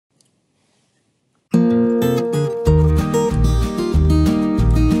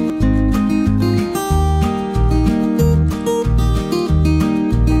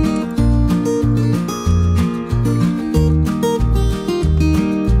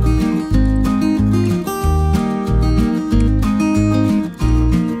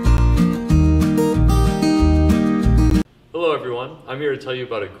I'm here to tell you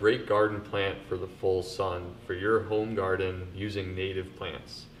about a great garden plant for the full sun for your home garden using native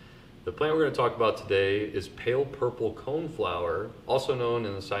plants. The plant we're going to talk about today is pale purple coneflower, also known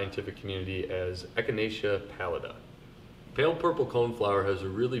in the scientific community as Echinacea pallida. Pale purple coneflower has a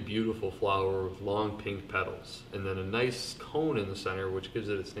really beautiful flower with long pink petals, and then a nice cone in the center which gives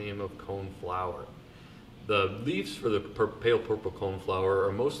it its name of coneflower. The leaves for the pale purple coneflower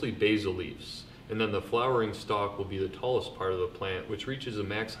are mostly basal leaves, and then the flowering stalk will be the tallest part of the plant, which reaches a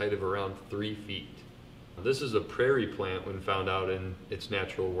max height of around 3 feet. This is a prairie plant when found out in its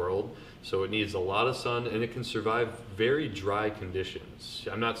natural world, so it needs a lot of sun and it can survive very dry conditions.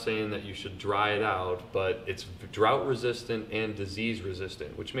 I'm not saying that you should dry it out, but it's drought resistant and disease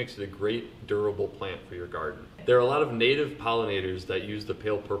resistant, which makes it a great durable plant for your garden. There are a lot of native pollinators that use the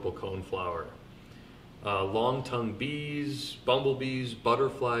pale purple coneflower. Long-tongued bees, bumblebees,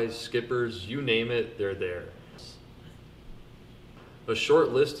 butterflies, skippers, you name it, they're there. A short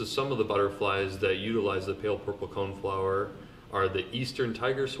list of some of the butterflies that utilize the pale purple coneflower are the eastern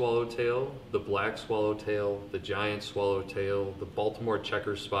tiger swallowtail, the black swallowtail, the giant swallowtail, the Baltimore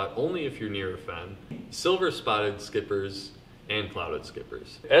checker spot, only if you're near a fen, silver spotted skippers, and clouded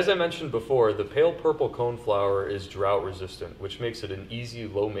skippers. As I mentioned before, the pale purple coneflower is drought resistant, which makes it an easy,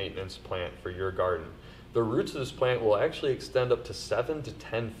 low maintenance plant for your garden. The roots of this plant will actually extend up to 7 to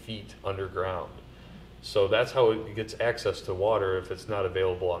 10 feet underground. So that's how it gets access to water if it's not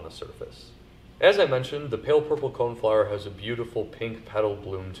available on the surface. As I mentioned, the pale purple coneflower has a beautiful pink petal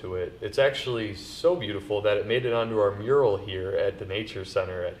bloom to it. It's actually so beautiful that it made it onto our mural here at the Nature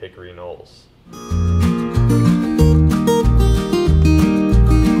Center at Hickory Knolls.